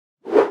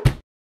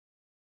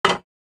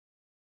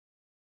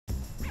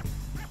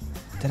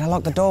Did I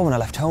lock the door when I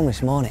left home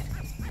this morning?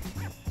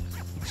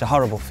 It's a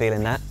horrible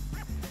feeling, that.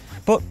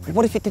 But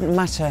what if it didn't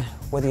matter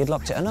whether you'd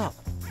locked it or not?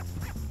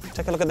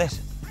 Take a look at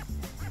this.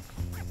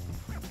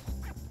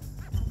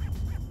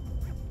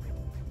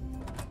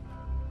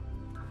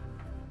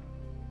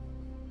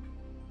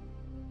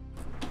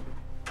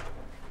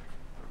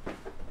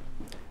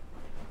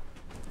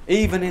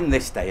 Even in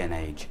this day and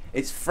age,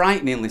 it's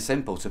frighteningly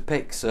simple to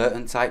pick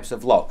certain types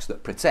of locks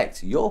that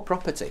protect your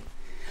property.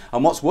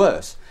 And what's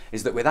worse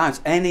is that without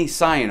any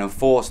sign of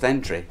forced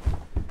entry,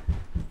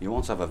 you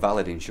won't have a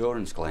valid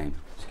insurance claim.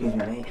 Excuse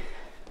me, mate.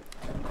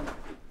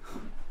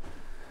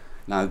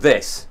 Now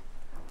this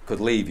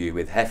could leave you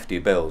with hefty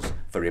bills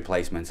for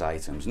replacement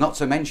items, not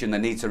to mention the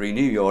need to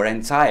renew your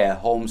entire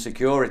home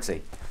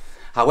security.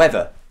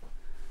 However,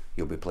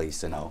 you'll be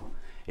pleased to know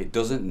it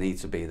doesn't need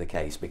to be the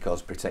case,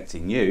 because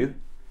protecting you,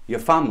 your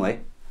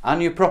family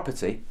and your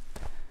property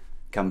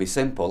can be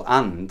simple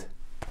and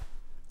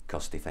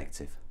cost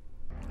effective.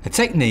 A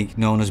technique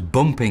known as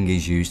bumping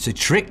is used to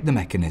trick the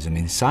mechanism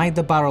inside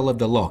the barrel of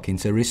the lock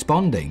into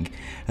responding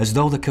as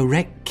though the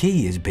correct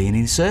key is being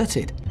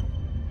inserted,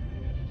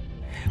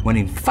 when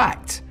in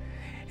fact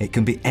it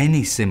can be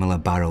any similar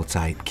barrel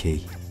type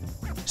key.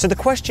 So the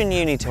question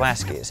you need to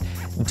ask is,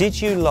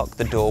 did you lock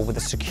the door with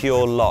a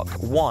secure lock,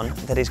 one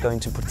that is going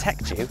to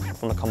protect you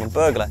from the common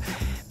burglar?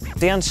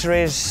 The answer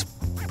is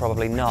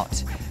probably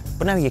not,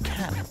 but now you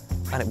can,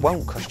 and it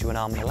won't cost you an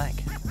arm and a leg.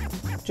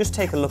 Just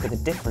take a look at the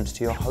difference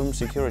to your home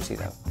security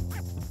though.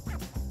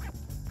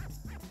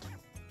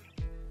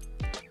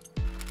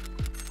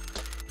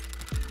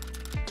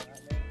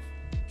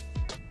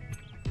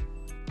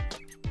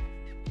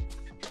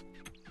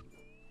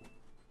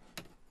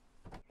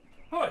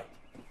 Hi!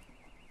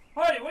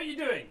 Hi, what are you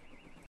doing?